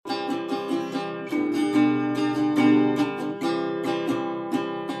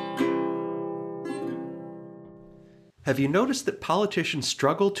Have you noticed that politicians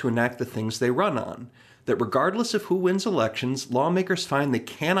struggle to enact the things they run on? That regardless of who wins elections, lawmakers find they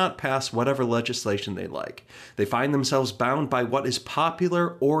cannot pass whatever legislation they like. They find themselves bound by what is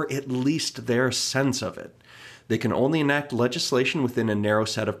popular, or at least their sense of it. They can only enact legislation within a narrow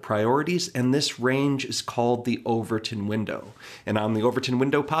set of priorities, and this range is called the Overton window. And on the Overton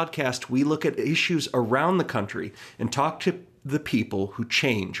Window podcast, we look at issues around the country and talk to the people who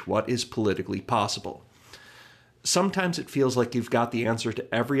change what is politically possible. Sometimes it feels like you've got the answer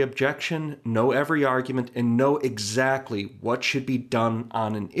to every objection, know every argument, and know exactly what should be done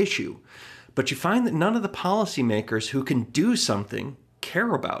on an issue. But you find that none of the policymakers who can do something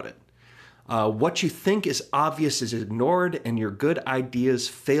care about it. What you think is obvious is ignored, and your good ideas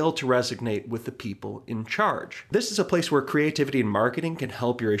fail to resonate with the people in charge. This is a place where creativity and marketing can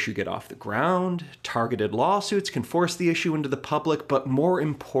help your issue get off the ground. Targeted lawsuits can force the issue into the public, but more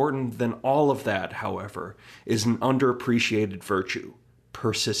important than all of that, however, is an underappreciated virtue: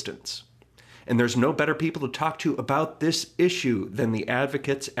 persistence. And there's no better people to talk to about this issue than the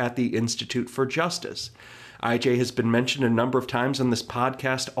advocates at the Institute for Justice. IJ has been mentioned a number of times on this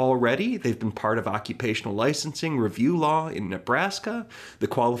podcast already. They've been part of occupational licensing review law in Nebraska, the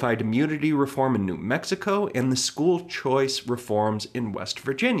qualified immunity reform in New Mexico, and the school choice reforms in West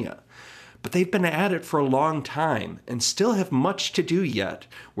Virginia. But they've been at it for a long time and still have much to do yet,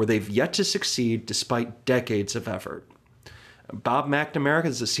 where they've yet to succeed despite decades of effort. Bob McNamara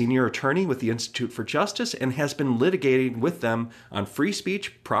is a senior attorney with the Institute for Justice and has been litigating with them on free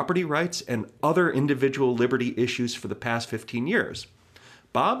speech, property rights, and other individual liberty issues for the past 15 years.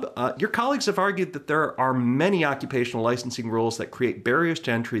 Bob, your colleagues have argued that there are many occupational licensing rules that create barriers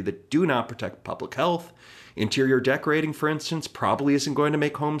to entry that do not protect public health. Interior decorating, for instance, probably isn't going to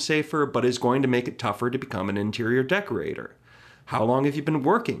make homes safer, but is going to make it tougher to become an interior decorator. How long have you been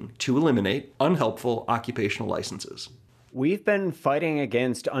working to eliminate unhelpful occupational licenses? We've been fighting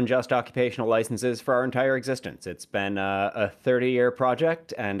against unjust occupational licenses for our entire existence. It's been a 30-year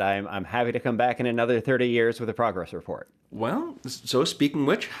project, and I'm happy to come back in another 30 years with a progress report. Well, so speaking of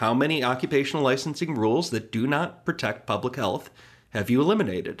which, how many occupational licensing rules that do not protect public health have you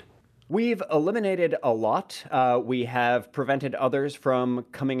eliminated? We've eliminated a lot. We have prevented others from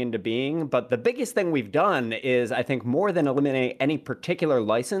coming into being. But the biggest thing we've done is, I think, more than eliminate any particular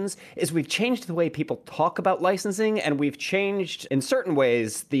license, is we've changed the way people talk about licensing, and we've changed, in certain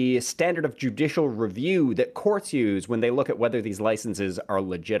ways, the standard of judicial review that courts use when they look at whether these licenses are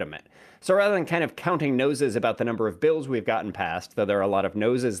legitimate. So rather than kind of counting noses about the number of bills we've gotten passed, though there are a lot of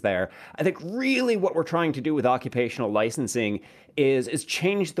noses there, I think really what we're trying to do with occupational licensing is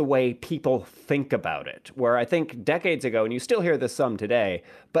change the way people think about it. Where I think decades ago, and you still hear this some today,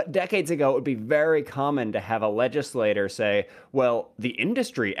 but decades ago it would be very common to have a legislator say, well, the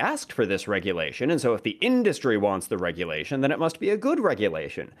industry asked for this regulation, and so if the industry wants the regulation, then it must be a good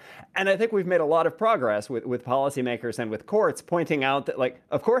regulation. And I think we've made a lot of progress with policymakers and with courts pointing out that, like,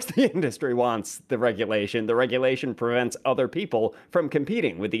 of course the industry wants the regulation. The regulation prevents other people from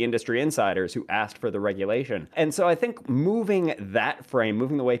competing with the industry insiders who asked for the regulation. And so I think moving that frame,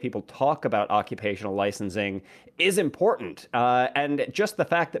 moving the way people talk about occupational licensing is important. And just the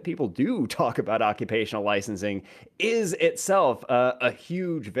fact that people do talk about occupational licensing is itself a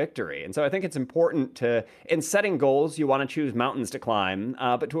huge victory. And so I think it's important to, in setting goals, you want to choose mountains to climb,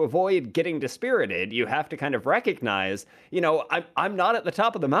 but to avoid getting dispirited, you have to kind of recognize, I'm not at the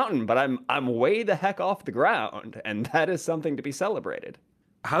top of the mountain, but I'm way the heck off the ground. And that is something to be celebrated.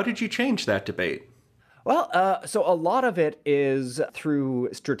 How did you change that debate? Well, so a lot of it is through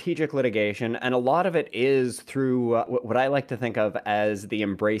strategic litigation, and a lot of it is through what I like to think of as the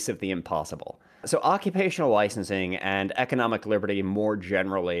embrace of the impossible. So occupational licensing and economic liberty more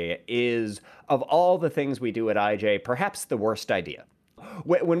generally is, of all the things we do at IJ, perhaps the worst idea.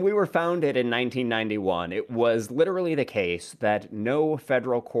 When we were founded in 1991, it was literally the case that no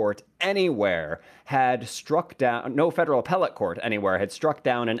federal court anywhere had struck down, no federal appellate court anywhere had struck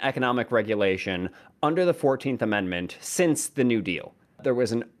down an economic regulation under the 14th Amendment since the New Deal. There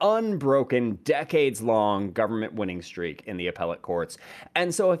was an unbroken, decades-long government winning streak in the appellate courts.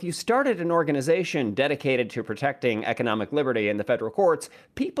 And so if you started an organization dedicated to protecting economic liberty in the federal courts,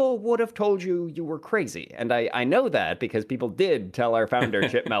 people would have told you you were crazy. And I know that because people did tell our founder,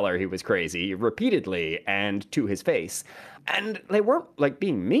 Chip Meller, he was crazy repeatedly and to his face. And they weren't like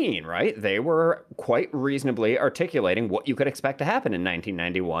being mean, right? They were quite reasonably articulating what you could expect to happen in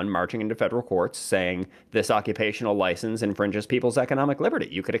 1991, marching into federal courts saying this occupational license infringes people's economic liberty.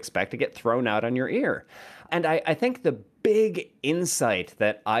 You could expect to get thrown out on your ear. And I think the big insight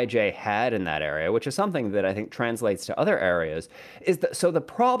that IJ had in that area, which is something that I think translates to other areas, is that so the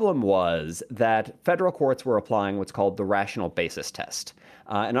problem was that federal courts were applying what's called the rational basis test.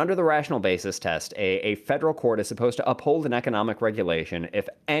 And under the rational basis test, a federal court is supposed to uphold an economic regulation if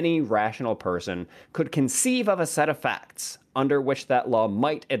any rational person could conceive of a set of facts under which that law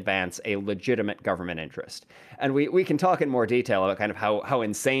might advance a legitimate government interest. And we can talk in more detail about kind of how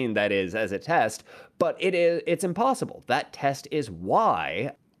insane that is as a test, but it's impossible. That test is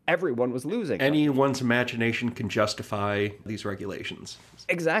why everyone was losing. Anyone's imagination can justify these regulations.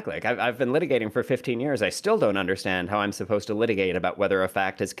 Exactly. Like I've been litigating for 15 years. I still don't understand how I'm supposed to litigate about whether a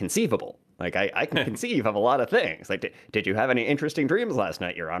fact is conceivable. Like I can conceive of a lot of things. Like, did you have any interesting dreams last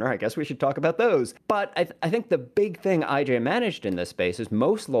night, Your Honor? I guess we should talk about those. But I think the big thing IJ managed in this space is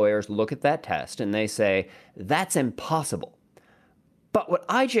most lawyers look at that test and they say, that's impossible. But what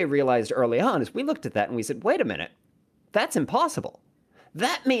IJ realized early on is we looked at that and we said, wait a minute, that's impossible.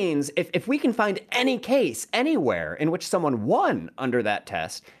 That means if we can find any case anywhere in which someone won under that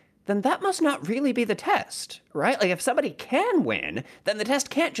test, then that must not really be the test, right? Like if somebody can win, then the test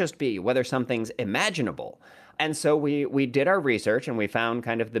can't just be whether something's imaginable. And so we did our research and we found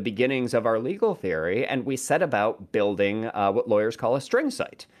kind of the beginnings of our legal theory, and we set about building what lawyers call a string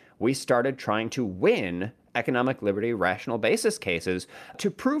site. We started trying to win economic liberty rational basis cases to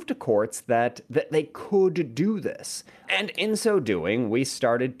prove to courts that they could do this. And in so doing, we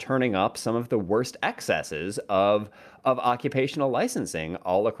started turning up some of the worst excesses of occupational licensing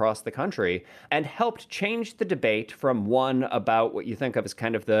all across the country and helped change the debate from one about what you think of as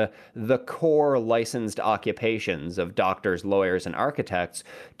kind of the core licensed occupations of doctors, lawyers, and architects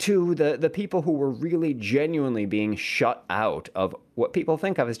to the people who were really genuinely being shut out of what people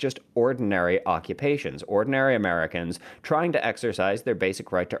think of as just ordinary occupations, ordinary Americans trying to exercise their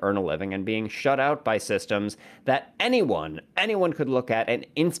basic right to earn a living and being shut out by systems that anyone could look at and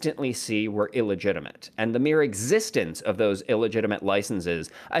instantly see were illegitimate. And the mere existence of those illegitimate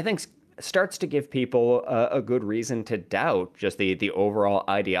licenses, I think, starts to give people a good reason to doubt just the overall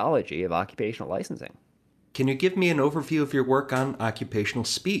ideology of occupational licensing. Can you give me an overview of your work on occupational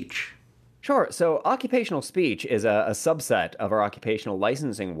speech? Sure. So occupational speech is a subset of our occupational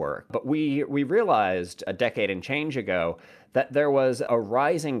licensing work. But we realized a decade and change ago that there was a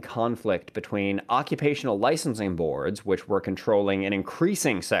rising conflict between occupational licensing boards, which were controlling an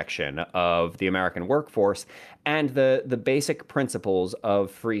increasing section of the American workforce, and the basic principles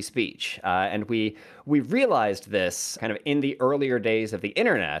of free speech. And we realized this kind of in the earlier days of the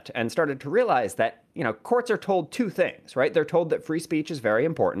internet and started to realize that, courts are told two things, right? They're told that free speech is very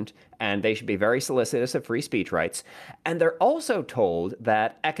important and they should be very solicitous of free speech rights. And they're also told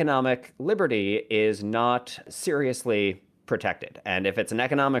that economic liberty is not seriously protected. And if it's an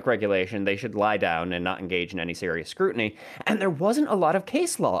economic regulation, they should lie down and not engage in any serious scrutiny. And there wasn't a lot of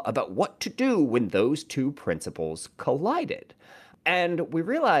case law about what to do when those two principles collided. And we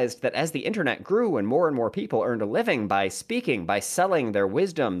realized that as the internet grew and more people earned a living by speaking, by selling their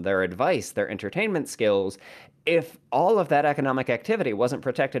wisdom, their advice, their entertainment skills, if all of that economic activity wasn't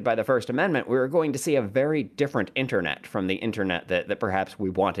protected by the First Amendment, we were going to see a very different internet from the internet that perhaps we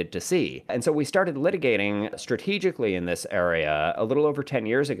wanted to see. And so we started litigating strategically in this area a little over 10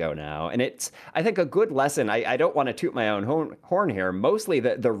 years ago now. And it's, I think, a good lesson. I don't want to toot my own horn here. Mostly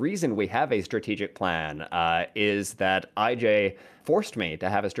the reason we have a strategic plan is that IJ forced me to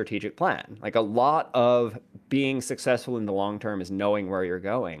have a strategic plan. Like a lot of being successful in the long term is knowing where you're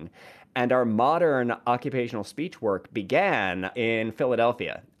going. And our modern occupational speech work began in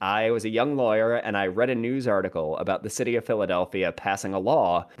Philadelphia. I was a young lawyer and I read a news article about the city of Philadelphia passing a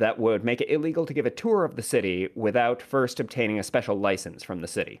law that would make it illegal to give a tour of the city without first obtaining a special license from the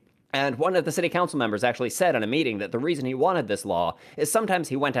city. And one of the city council members actually said in a meeting that the reason he wanted this law is sometimes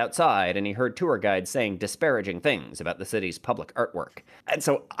he went outside and he heard tour guides saying disparaging things about the city's public artwork. And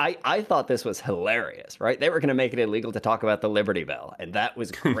so I thought this was hilarious, right? They were going to make it illegal to talk about the Liberty Bell, and that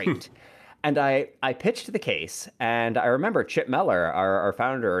was great. And I pitched the case, and I remember Chip Meller, our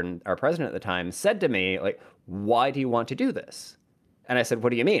founder and our president at the time, said to me, like, why do you want to do this? And I said, what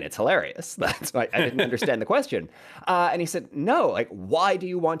do you mean? It's hilarious. That's why I didn't understand the question. And he said, no, like, why do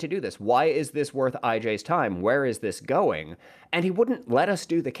you want to do this? Why is this worth IJ's time? Where is this going? And he wouldn't let us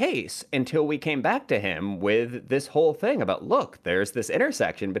do the case until we came back to him with this whole thing about, look, there's this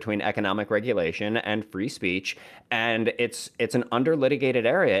intersection between economic regulation and free speech, and it's an under-litigated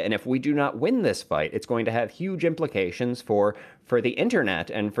area. And if we do not win this fight, it's going to have huge implications for the internet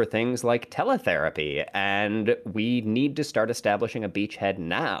and for things like teletherapy. And we need to start establishing a beachhead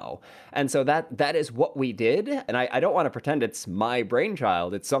now. And so that is what we did. And I don't want to pretend it's my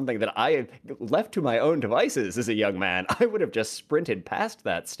brainchild. It's something that I left to my own devices as a young man. I would have just sprinted past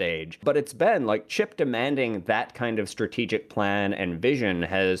that stage. But it's been like Chip demanding that kind of strategic plan and vision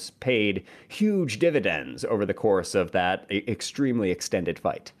has paid huge dividends over the course of that extremely extended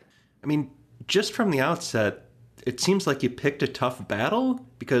fight. I mean, just from the outset, it seems like you picked a tough battle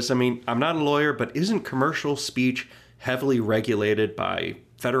because, I mean, I'm not a lawyer, but isn't commercial speech heavily regulated by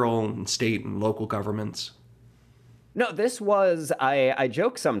federal and state and local governments? No, this was, I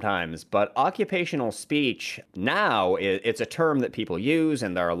joke sometimes, but occupational speech now, it's a term that people use,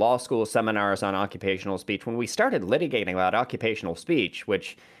 and there are law school seminars on occupational speech. When we started litigating about occupational speech,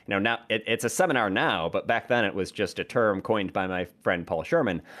 which, now it's a seminar now, but back then it was just a term coined by my friend Paul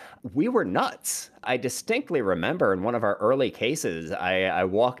Sherman, we were nuts. I distinctly remember in one of our early cases, I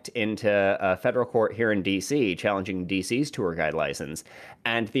walked into a federal court here in D.C. challenging D.C.'s tour guide license.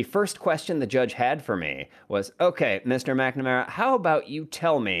 And the first question the judge had for me was, okay, Mr. McNamara, how about you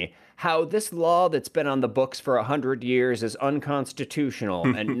tell me how this law that's been on the books for 100 years is unconstitutional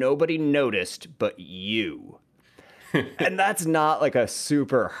and nobody noticed but you? And that's not like a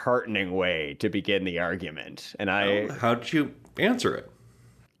super heartening way to begin the argument. And how did you answer it?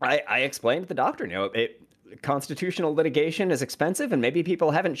 I explained the doctrine. Constitutional litigation is expensive, and maybe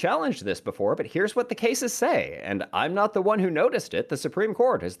people haven't challenged this before, but here's what the cases say. And I'm not the one who noticed it. The Supreme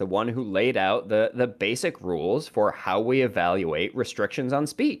Court is the one who laid out the basic rules for how we evaluate restrictions on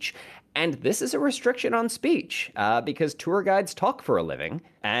speech. And this is a restriction on speech because tour guides talk for a living,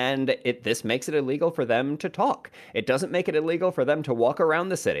 and this makes it illegal for them to talk. It doesn't make it illegal for them to walk around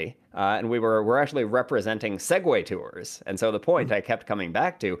the city. And we're actually representing Segway tours. And so the point I kept coming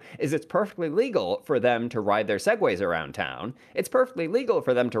back to is it's perfectly legal for them to ride their Segways around town. It's perfectly legal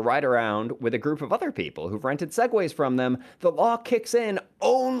for them to ride around with a group of other people who've rented Segways from them. The law kicks in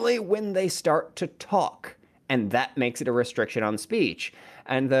only when they start to talk. And that makes it a restriction on speech.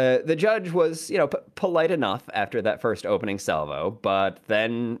 And the judge was, polite enough after that first opening salvo, but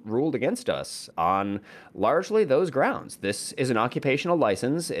then ruled against us on largely those grounds. This is an occupational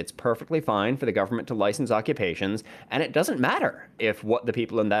license. It's perfectly fine for the government to license occupations, and it doesn't matter if what the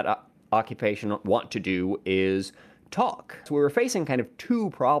people in that occupation want to do is talk. So we were facing kind of two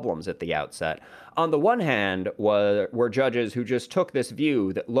problems at the outset. On the one hand were judges who just took this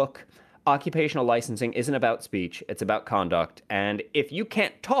view that, look, occupational licensing isn't about speech, it's about conduct. And if you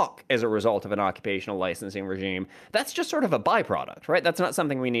can't talk as a result of an occupational licensing regime, that's just sort of a byproduct, right? That's not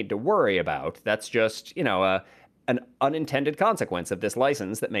something we need to worry about. That's just, an unintended consequence of this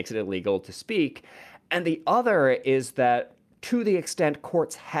license that makes it illegal to speak. And the other is that to the extent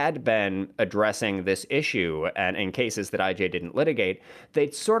courts had been addressing this issue, and in cases that IJ didn't litigate,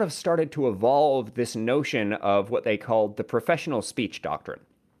 they'd sort of started to evolve this notion of what they called the professional speech doctrine.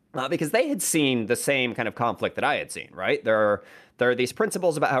 Because they had seen the same kind of conflict that I had seen, right? There are these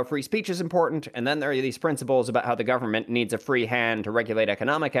principles about how free speech is important, and then there are these principles about how the government needs a free hand to regulate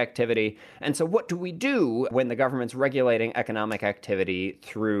economic activity. And so what do we do when the government's regulating economic activity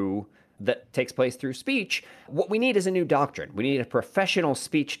that takes place through speech? What we need is a new doctrine. We need a professional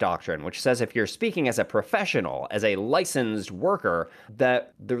speech doctrine, which says if you're speaking as a professional, as a licensed worker,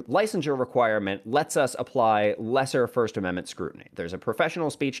 that the licensure requirement lets us apply lesser First Amendment scrutiny. There's a professional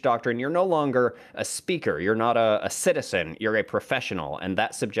speech doctrine. You're no longer a speaker. You're not a citizen. You're a professional, and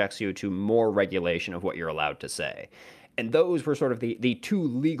that subjects you to more regulation of what you're allowed to say. And those were sort of the two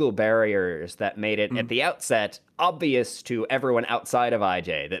legal barriers that made it, at the outset, obvious to everyone outside of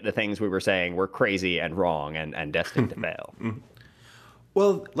IJ that the things we were saying were crazy and wrong and destined to fail.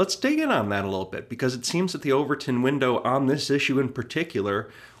 Well, let's dig in on that a little bit, because it seems that the Overton window on this issue in particular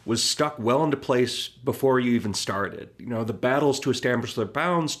was stuck well into place before you even started. The battles to establish their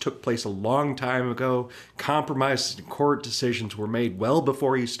bounds took place a long time ago. Compromises and court decisions were made well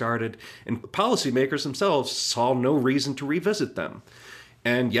before you started, and policymakers themselves saw no reason to revisit them.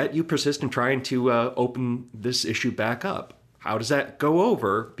 And yet you persist in trying to open this issue back up. How does that go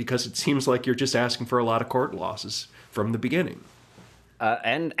over? Because it seems like you're just asking for a lot of court losses from the beginning.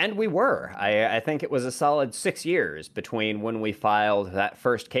 And we were. I think it was a solid 6 years between when we filed that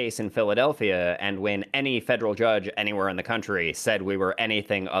first case in Philadelphia and when any federal judge anywhere in the country said we were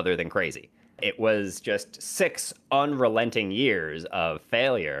anything other than crazy. It was just 6 unrelenting years of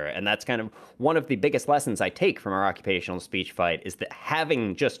failure. And that's kind of one of the biggest lessons I take from our occupational speech fight, is that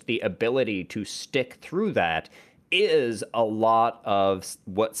having just the ability to stick through that is a lot of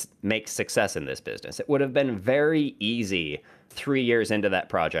what makes success in this business. It would have been very easy 3 years into that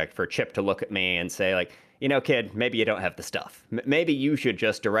project for Chip to look at me and say, like, you know, kid, maybe you don't have the stuff. Maybe you should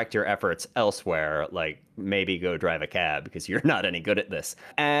just direct your efforts elsewhere, like maybe go drive a cab because you're not any good at this.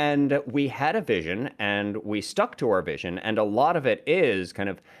 And we had a vision and we stuck to our vision. And a lot of it is kind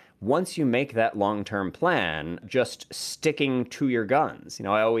of, once you make that long-term plan, just sticking to your guns. You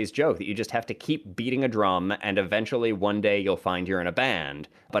know, I always joke that you just have to keep beating a drum and eventually one day you'll find you're in a band.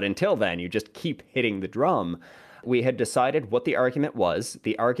 But until then, you just keep hitting the drum. We had decided what the argument was.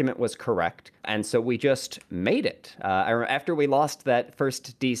 The argument was correct. And so we just made it. After we lost that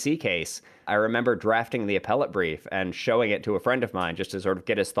first DC case, I remember drafting the appellate brief and showing it to a friend of mine just to sort of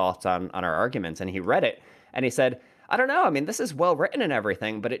get his thoughts on our arguments. And he read it and he said, I don't know. I mean, this is well written and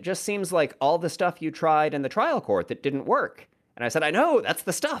everything, but it just seems like all the stuff you tried in the trial court that didn't work. And I said, I know, that's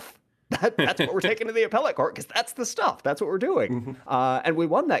the stuff. That's what we're taking to the appellate court, because that's the stuff. That's what we're doing. And we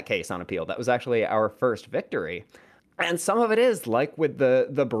won that case on appeal. That was actually our first victory. And some of it is, like with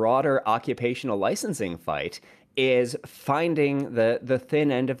the broader occupational licensing fight, is finding the thin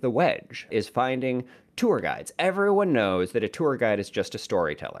end of the wedge, is finding tour guides. Everyone knows that a tour guide is just a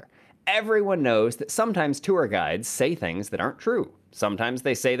storyteller. Everyone knows that sometimes tour guides say things that aren't true. Sometimes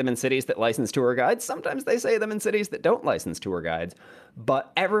they say them in cities that license tour guides. Sometimes they say them in cities that don't license tour guides.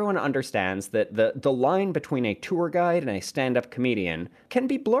 But everyone understands that the line between a tour guide and a stand-up comedian can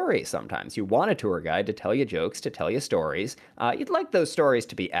be blurry sometimes. You want a tour guide to tell you jokes, to tell you stories. You'd like those stories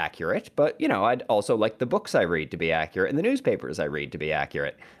to be accurate, but, you know, I'd also like the books I read to be accurate and the newspapers I read to be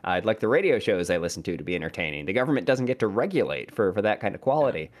accurate. I'd like the radio shows I listen to be entertaining. The government doesn't get to regulate for that kind of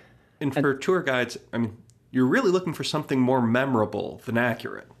quality. And for tour guides, I mean, you're really looking for something more memorable than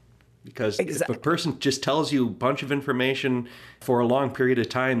accurate. Because if a person just tells you a bunch of information for a long period of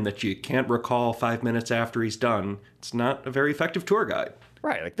time that you can't recall 5 minutes after he's done, it's not a very effective tour guide.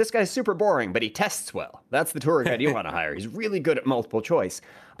 Right, like, this guy's super boring, but he tests well. That's the tour guide you want to hire. He's really good at multiple choice.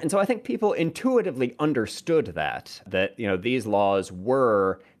 And so I think people intuitively understood that, you know, these laws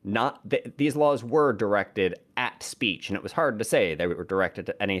were directed at speech, and it was hard to say they were directed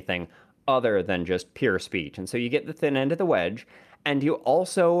to anything other than just pure speech. And so you get the thin end of the wedge, and you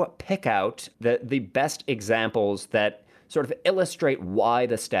also pick out the best examples that sort of illustrate why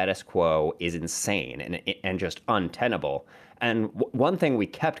the status quo is insane and just untenable. And one thing we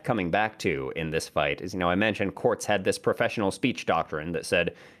kept coming back to in this fight is, you know, I mentioned courts had this professional speech doctrine that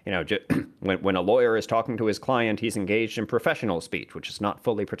said, you know, when a lawyer is talking to his client, he's engaged in professional speech, which is not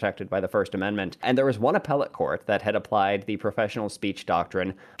fully protected by the First Amendment. And there was one appellate court that had applied the professional speech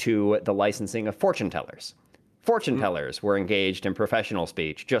doctrine to the licensing of fortune tellers. Fortune tellers were engaged in professional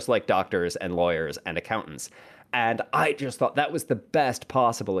speech, just like doctors and lawyers and accountants. And I just thought that was the best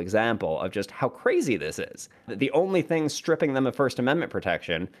possible example of just how crazy this is. The only thing stripping them of First Amendment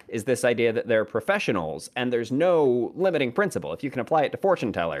protection is this idea that they're professionals, and there's no limiting principle. If you can apply it to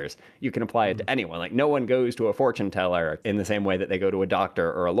fortune tellers, you can apply it to anyone. Like, no one goes to a fortune teller in the same way that they go to a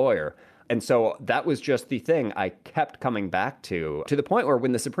doctor or a lawyer. And so that was just the thing I kept coming back to the point where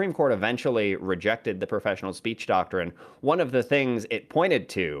when the Supreme Court eventually rejected the professional speech doctrine, one of the things it pointed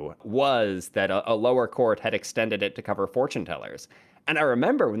to was that a lower court had extended it to cover fortune tellers. And I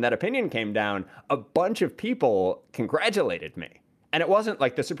remember when that opinion came down, a bunch of people congratulated me. And it wasn't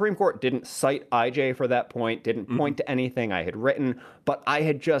like the Supreme Court didn't cite IJ for that point, didn't point to anything I had written, but I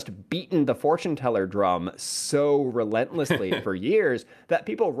had just beaten the fortune teller drum so relentlessly for years that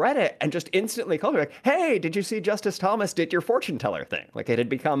people read it and just instantly called me like, hey, did you see Justice Thomas did your fortune teller thing? Like, it had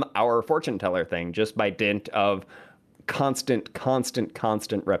become our fortune teller thing just by dint of constant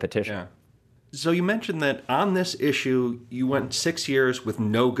repetition. Yeah. So you mentioned that on this issue, you went 6 years with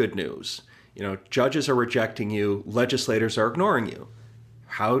no good news. You know, judges are rejecting you, legislators are ignoring you.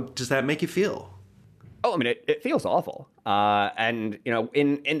 How does that make you feel? Oh, I mean, it feels awful. And, you know,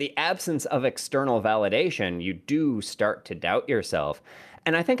 in the absence of external validation, you do start to doubt yourself.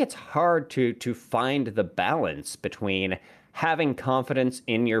 And I think it's hard to find the balance between having confidence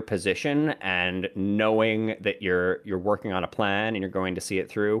in your position and knowing that you're working on a plan and you're going to see it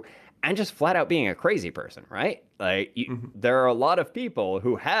through, and just flat out being a crazy person, right? Like, there are a lot of people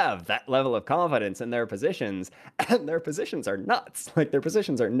who have that level of confidence in their positions, and their positions are nuts. Like, their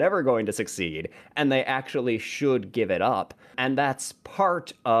positions are never going to succeed, and they actually should give it up. And that's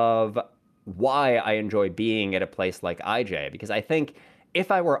part of why I enjoy being at a place like IJ, because I think if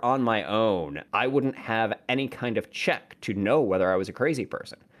I were on my own, I wouldn't have any kind of check to know whether I was a crazy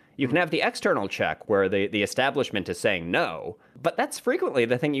person. You can have the external check where the establishment is saying no, but that's frequently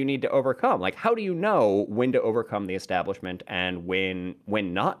the thing you need to overcome. Like, how do you know when to overcome the establishment and when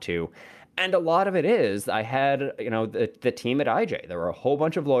not to? And a lot of it is, I had, the team at IJ. There were a whole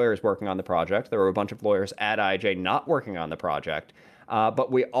bunch of lawyers working on the project. There were a bunch of lawyers at IJ not working on the project.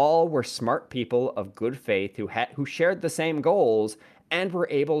 But we all were smart people of good faith who shared the same goals and were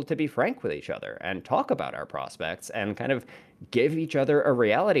able to be frank with each other and talk about our prospects and kind of give each other a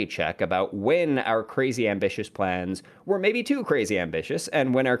reality check about when our crazy ambitious plans were maybe too crazy ambitious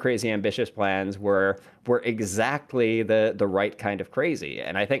and when our crazy ambitious plans were exactly the right kind of crazy.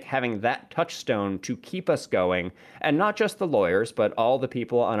 And I think having that touchstone to keep us going, and not just the lawyers, but all the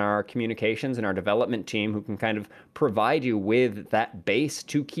people on our communications and our development team who can kind of provide you with that base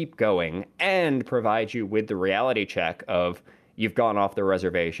to keep going and provide you with the reality check of you've gone off the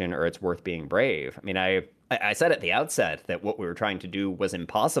reservation or it's worth being brave. I mean, I said at the outset that what we were trying to do was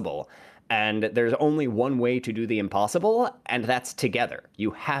impossible. And there's only one way to do the impossible, and that's together.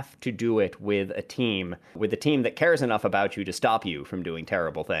 You have to do it with a team that cares enough about you to stop you from doing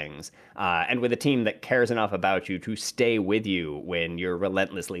terrible things, and with a team that cares enough about you to stay with you when you're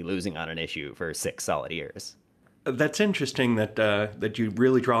relentlessly losing on an issue for 6 solid years. That's interesting that you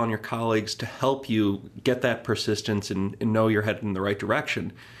really draw on your colleagues to help you get that persistence and know you're headed in the right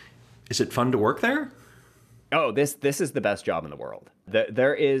direction. Is it fun to work there? Oh, this is the best job in the world.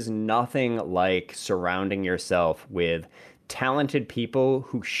 There is nothing like surrounding yourself with talented people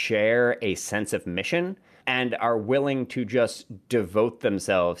who share a sense of mission and are willing to just devote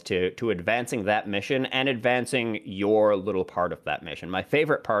themselves to advancing that mission and advancing your little part of that mission. My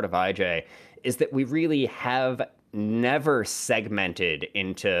favorite part of IJ is that we really have never segmented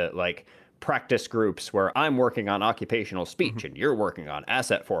into like practice groups where I'm working on occupational speech and you're working on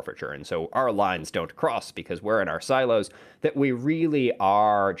asset forfeiture. And so our lines don't cross because we're in our silos, that we really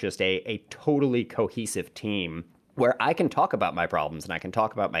are just a totally cohesive team where I can talk about my problems and I can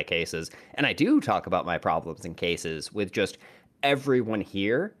talk about my cases. And I do talk about my problems and cases with just everyone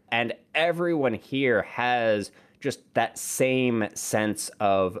here. And everyone here has just that same sense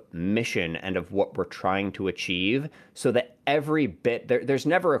of mission and of what we're trying to achieve, so that every bit, there's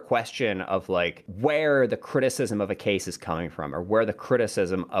never a question of like where the criticism of a case is coming from or where the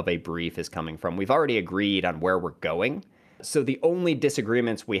criticism of a brief is coming from. We've already agreed on where we're going. So the only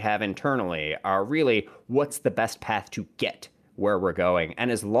disagreements we have internally are really what's the best path to get where we're going. And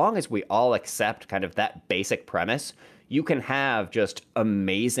as long as we all accept kind of that basic premise, you can have just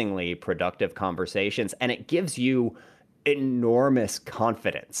amazingly productive conversations, and it gives you enormous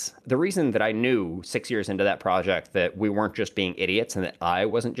confidence. The reason that I knew 6 years into that project that we weren't just being idiots and that I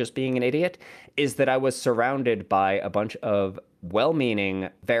wasn't just being an idiot is that I was surrounded by a bunch of well-meaning,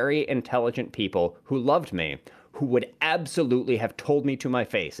 very intelligent people who loved me, who would absolutely have told me to my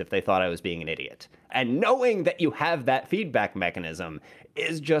face if they thought I was being an idiot. And knowing that you have that feedback mechanism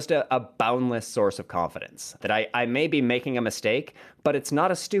is just a boundless source of confidence. That I may be making a mistake, but it's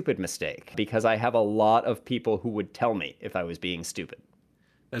not a stupid mistake because I have a lot of people who would tell me if I was being stupid.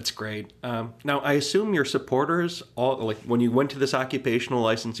 That's great. Now, I assume your supporters, all like when you went to this occupational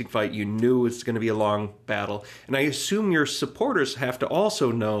licensing fight, you knew it's going to be a long battle, and I assume your supporters have to also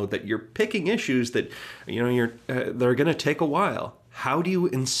know that you're picking issues that they're going to take a while. How do you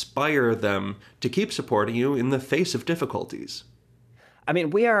inspire them to keep supporting you in the face of difficulties? I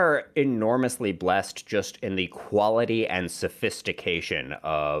mean, we are enormously blessed just in the quality and sophistication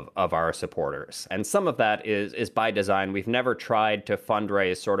of our supporters. And some of that is by design. We've never tried to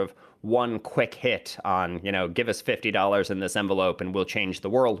fundraise sort of one quick hit on, give us $50 in this envelope and we'll change the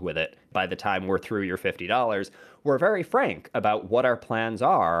world with it by the time we're through your $50. We're very frank about what our plans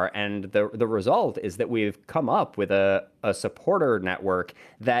are, and the result is that we've come up with a supporter network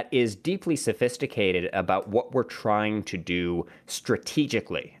that is deeply sophisticated about what we're trying to do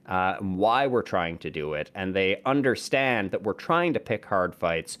strategically, why we're trying to do it, and they understand that we're trying to pick hard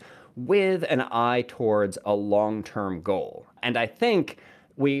fights with an eye towards a long-term goal. And I think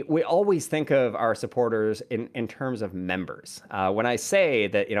we always think of our supporters in terms of members. When I say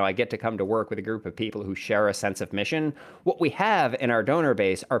that, I get to come to work with a group of people who share a sense of mission, what we have in our donor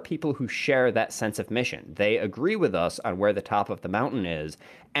base are people who share that sense of mission. They agree with us on where the top of the mountain is,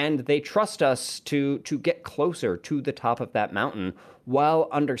 and they trust us to get closer to the top of that mountain while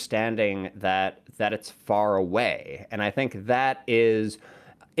understanding that it's far away. And I think that is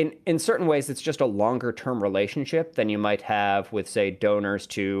In certain ways, it's just a longer term relationship than you might have with, say, donors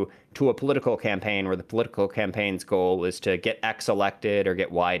to a political campaign where the political campaign's goal is to get X elected or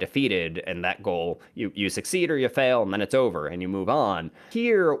get Y defeated, and that goal, you succeed or you fail, and then it's over and you move on.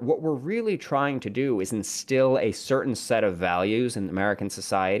 Here, what we're really trying to do is instill a certain set of values in American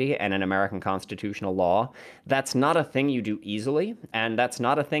society and in American constitutional law. That's not a thing you do easily, and that's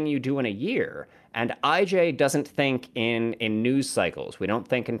not a thing you do in a year. And IJ doesn't think in news cycles. We don't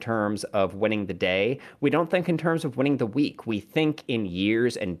think in terms of winning the day. We don't think in terms of winning the week. We think in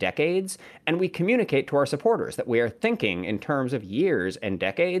years and decades, and we communicate to our supporters that we are thinking in terms of years and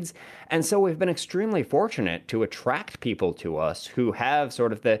decades. And so we've been extremely fortunate to attract people to us who have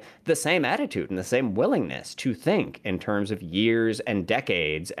sort of the same attitude and the same willingness to think in terms of years and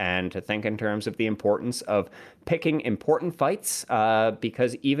decades, and to think in terms of the importance of picking important fights,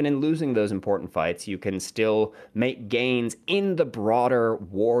 because even in losing those important fights, you can still make gains in the broader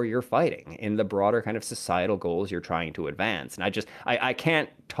war you're fighting, in the broader kind of societal goals you're trying to advance. And I can't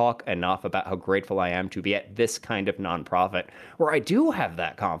talk enough about how grateful I am to be at this kind of nonprofit where I do have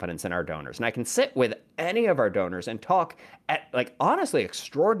that confidence in our donors. And I can sit with any of our donors and talk at, like, honestly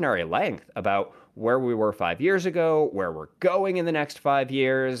extraordinary length about where we were 5 years ago, where we're going in the next 5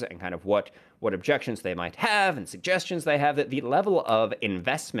 years, and kind of what objections they might have and suggestions they have. That the level of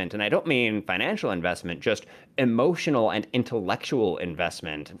investment, and I don't mean financial investment, just emotional and intellectual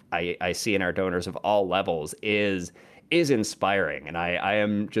investment I see in our donors of all levels is inspiring. And I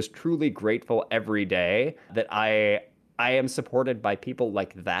am just truly grateful every day that I am supported by people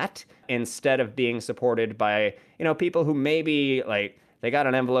like that, instead of being supported by, people who maybe, like, they got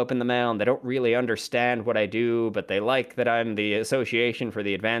an envelope in the mail and they don't really understand what I do, but they like that I'm the Association for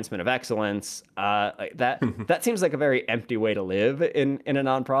the Advancement of Excellence. That seems like a very empty way to live in a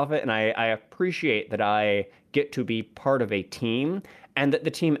nonprofit. And I appreciate that I get to be part of a team, and that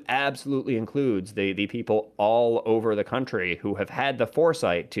the team absolutely includes the people all over the country who have had the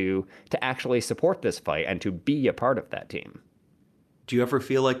foresight to actually support this fight and to be a part of that team. Do you ever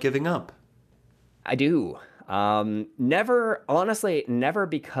feel like giving up? I do. Never, honestly, never,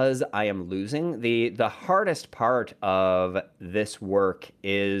 because I am losing. The hardest part of this work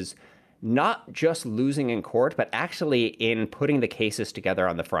is not just losing in court, but actually in putting the cases together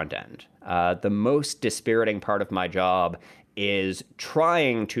on the front end. The most dispiriting part of my job is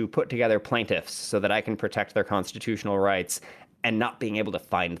trying to put together plaintiffs so that I can protect their constitutional rights and not being able to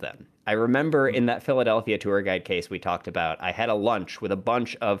find them. I remember in that Philadelphia tour guide case we talked about, I had a lunch with a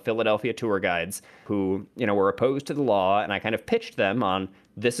bunch of Philadelphia tour guides who, were opposed to the law, and I kind of pitched them on,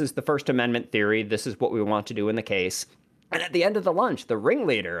 this is the First Amendment theory, this is what we want to do in the case. And at the end of the lunch, the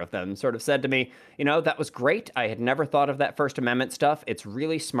ringleader of them sort of said to me, that was great. I had never thought of that First Amendment stuff. It's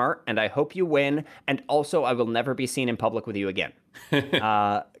really smart, and I hope you win. And also, I will never be seen in public with you again.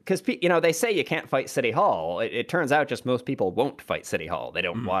 Because, they say you can't fight City Hall. It turns out just most people won't fight City Hall. They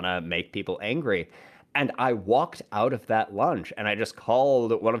don't want to make people angry. And I walked out of that lunch, and I just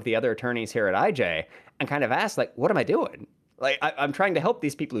called one of the other attorneys here at IJ and kind of asked, like, what am I doing? Like, I'm trying to help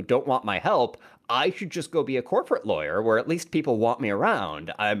these people who don't want my help. I should just go be a corporate lawyer where at least people want me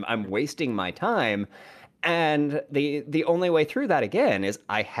around. I'm wasting my time. And the only way through that, again, is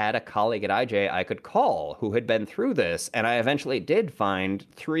I had a colleague at IJ I could call who had been through this. And I eventually did find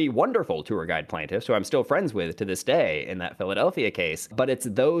 3 wonderful tour guide plaintiffs who I'm still friends with to this day in that Philadelphia case. But it's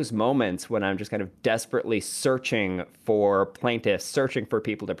those moments when I'm just kind of desperately searching for plaintiffs, searching for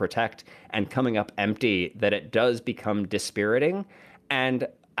people to protect, and coming up empty, that it does become dispiriting. And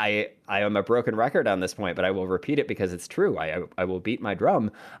I am a broken record on this point, but I will repeat it because it's true. I will beat my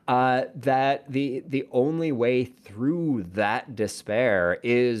drum. That the only way through that despair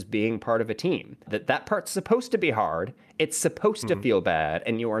is being part of a team. That part's supposed to be hard. It's supposed to feel bad,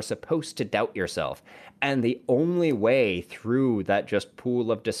 and you are supposed to doubt yourself. And the only way through that just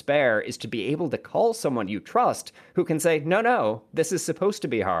pool of despair is to be able to call someone you trust who can say, no, this is supposed to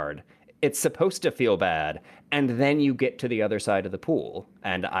be hard. It's supposed to feel bad. And then you get to the other side of the pool,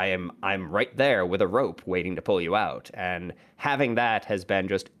 and I'm right there with a rope waiting to pull you out. And having that has been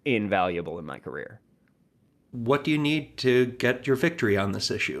just invaluable in my career. What do you need to get your victory on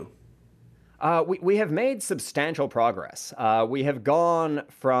this issue? We have made substantial progress. We have gone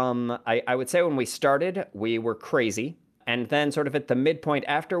from, I would say when we started, we were crazy. And then sort of at the midpoint,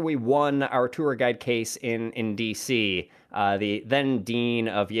 after we won our tour guide case in D.C., the then dean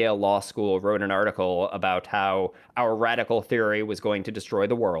of Yale Law School wrote an article about how our radical theory was going to destroy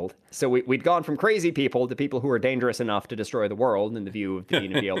the world. So we'd gone from crazy people to people who were dangerous enough to destroy the world, in the view of the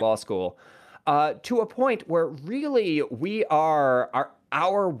dean of Yale Law School, to a point where really we are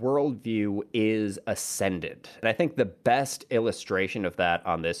our worldview is ascendant. And I think the best illustration of that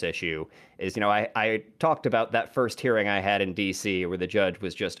on this issue is, I talked about that first hearing I had in DC where the judge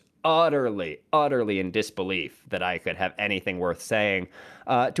was just utterly in disbelief that I could have anything worth saying.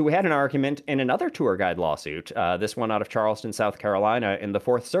 We had an argument in another tour guide lawsuit, this one out of Charleston, South Carolina, in the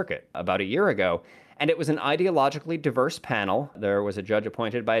Fourth Circuit about a year ago. And it was an ideologically diverse panel. There was a judge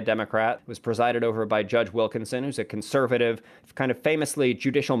appointed by a Democrat. It was presided over by Judge Wilkinson, who's a conservative, kind of famously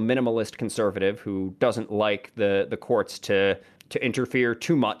judicial minimalist conservative who doesn't like the courts to interfere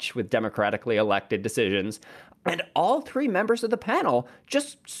too much with democratically elected decisions. And all three members of the panel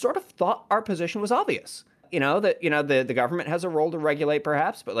just sort of thought our position was obvious. The government has a role to regulate,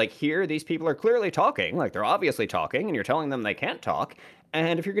 perhaps, but here, these people are clearly talking, they're obviously talking, and you're telling them they can't talk.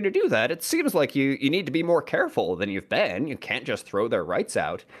 And if you're going to do that, it seems like you need to be more careful than you've been. You can't just throw their rights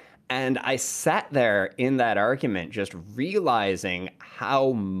out. And I sat there in that argument just realizing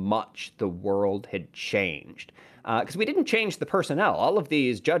how much the world had changed. Because we didn't change the personnel. All of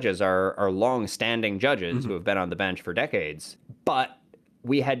these judges are long-standing judges who have been on the bench for decades. But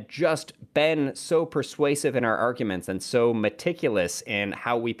we had just been so persuasive in our arguments and so meticulous in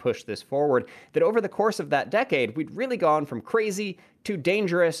how we pushed this forward that over the course of that decade, we'd really gone from crazy to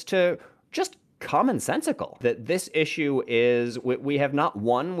dangerous to just commonsensical. That this issue is, we have not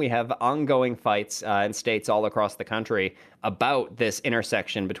won, we have ongoing fights in states all across the country about this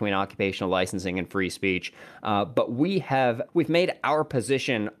intersection between occupational licensing and free speech. But we've made our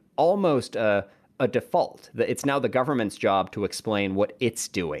position almost a default. It's now the government's job to explain what it's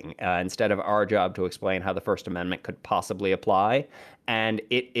doing instead of our job to explain how the First Amendment could possibly apply. And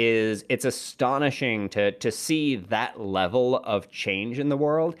it's astonishing to see that level of change in the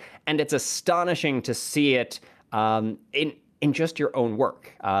world. And it's astonishing to see it in just your own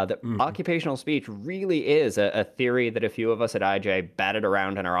work. Occupational speech really is a theory that a few of us at IJ batted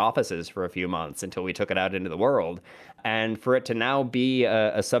around in our offices for a few months until we took it out into the world. And for it to now be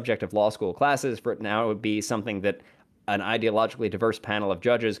a subject of law school classes, for it now to be something that an ideologically diverse panel of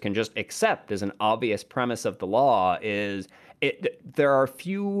judges can just accept as an obvious premise of the law there are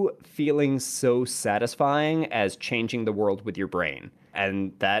few feelings so satisfying as changing the world with your brain.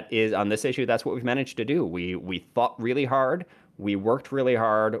 And that is, on this issue, that's what we've managed to do. We thought really hard, we worked really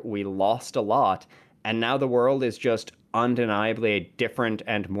hard, we lost a lot, and now the world is just undeniably a different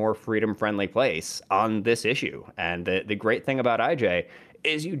and more freedom-friendly place on this issue. And the great thing about IJ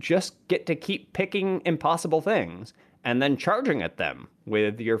is you just get to keep picking impossible things and then charging at them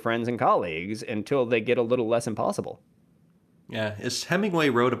with your friends and colleagues until they get a little less impossible. Yeah, as Hemingway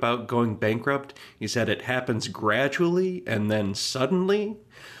wrote about going bankrupt, he said it happens gradually and then suddenly.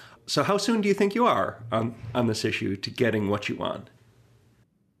 So how soon do you think you are on this issue to getting what you want?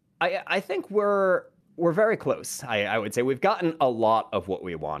 I think we're very close. I would say we've gotten a lot of what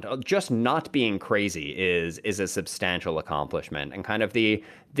we want. Just not being crazy is a substantial accomplishment. And kind of the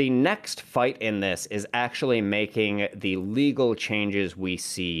next fight in this is actually making the legal changes we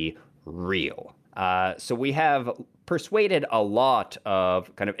see real. So we have persuaded a lot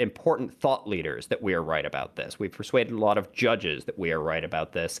of kind of important thought leaders that we are right about this. We've persuaded a lot of judges that we are right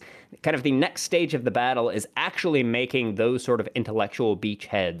about this. Kind of the next stage of the battle is actually making those sort of intellectual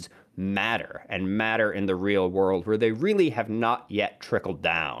beachheads matter in the real world where they really have not yet trickled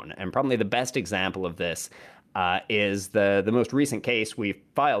down. And probably the best example of this is the most recent case we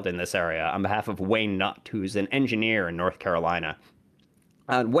filed in this area on behalf of Wayne Nutt, who's an engineer in North Carolina.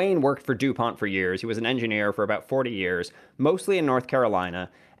 Wayne worked for DuPont for years. He was an engineer for about 40 years, mostly in North Carolina.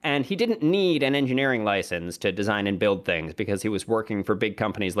 And he didn't need an engineering license to design and build things because he was working for big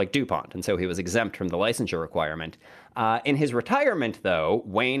companies like DuPont. And so he was exempt from the licensure requirement. In his retirement, though,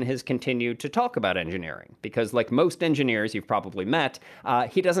 Wayne has continued to talk about engineering because, like most engineers you've probably met,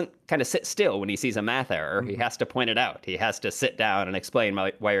 he doesn't kind of sit still when he sees a math error. He has to point it out. He has to sit down and explain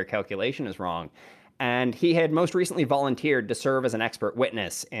why your calculation is wrong. And he had most recently volunteered to serve as an expert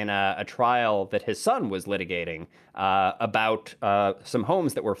witness in a trial that his son was litigating about some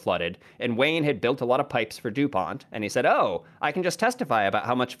homes that were flooded. And Wayne had built a lot of pipes for DuPont. And he said, oh, I can just testify about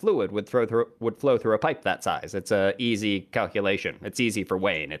how much fluid would flow through a pipe that size. It's an easy calculation. It's easy for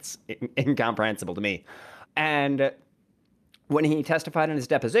Wayne. It's incomprehensible to me. And when he testified in his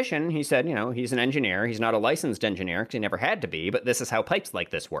deposition, he said, he's an engineer. He's not a licensed engineer because he never had to be, but this is how pipes like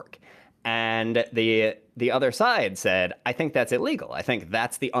this work. And the other side said, I think that's illegal. I think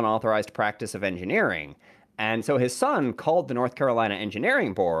that's the unauthorized practice of engineering. And so his son called the North Carolina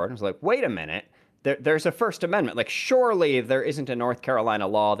Engineering Board and was like, wait a minute, there's a First Amendment. Like, surely there isn't a North Carolina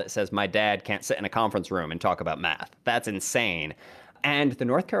law that says my dad can't sit in a conference room and talk about math. That's insane. And the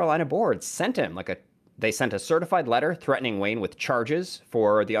North Carolina board sent him like They sent a certified letter threatening Wayne with charges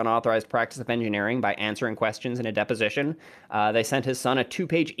for the unauthorized practice of engineering by answering questions in a deposition. They sent his son a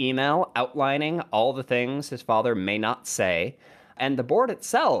 2-page email outlining all the things his father may not say. And the board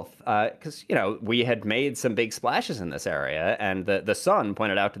itself, because, we had made some big splashes in this area, and the son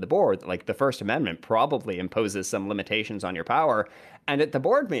pointed out to the board that, like, the First Amendment probably imposes some limitations on your power. And at the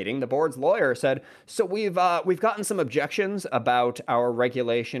board meeting, the board's lawyer said, so we've gotten some objections about our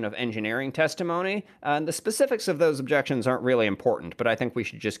regulation of engineering testimony, and the specifics of those objections aren't really important, but I think we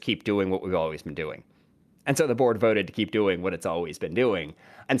should just keep doing what we've always been doing. And so the board voted to keep doing what it's always been doing.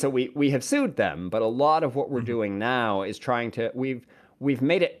 And so we have sued them, but a lot of what we're doing now is we've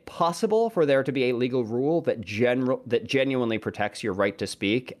made it possible for there to be a legal rule that genuinely protects your right to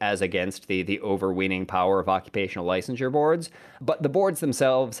speak as against the overweening power of occupational licensure boards. But the boards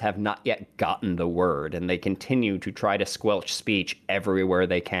themselves have not yet gotten the word, and they continue to try to squelch speech everywhere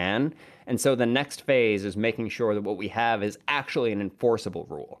they can. And so the next phase is making sure that what we have is actually an enforceable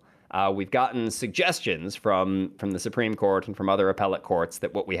rule. We've gotten suggestions from the Supreme Court and from other appellate courts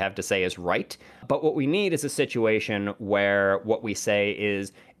that what we have to say is right. But what we need is a situation where what we say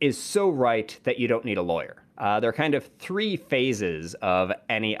is so right that you don't need a lawyer. There are kind of 3 phases of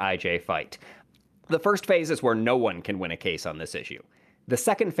any IJ fight. The first phase is where no one can win a case on this issue. The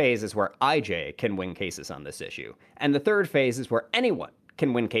second phase is where IJ can win cases on this issue. And the third phase is where anyone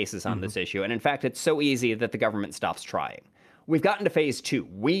can win cases on this issue. And in fact, it's so easy that the government stops trying. We've gotten to phase 2.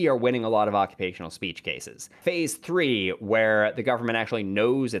 We are winning a lot of occupational speech cases. Phase 3, where the government actually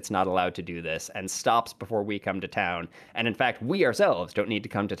knows it's not allowed to do this and stops before we come to town. And in fact, we ourselves don't need to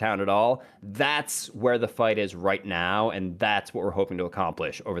come to town at all. That's where the fight is right now, and that's what we're hoping to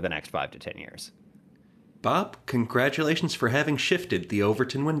accomplish over the next 5 to 10 years. Bob, congratulations for having shifted the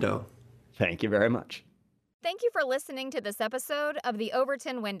Overton window. Thank you very much. Thank you for listening to this episode of The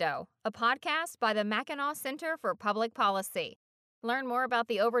Overton Window, a podcast by the Mackinac Center for Public Policy. Learn more about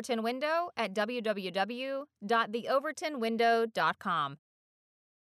The Overton Window at www.theovertonwindow.com.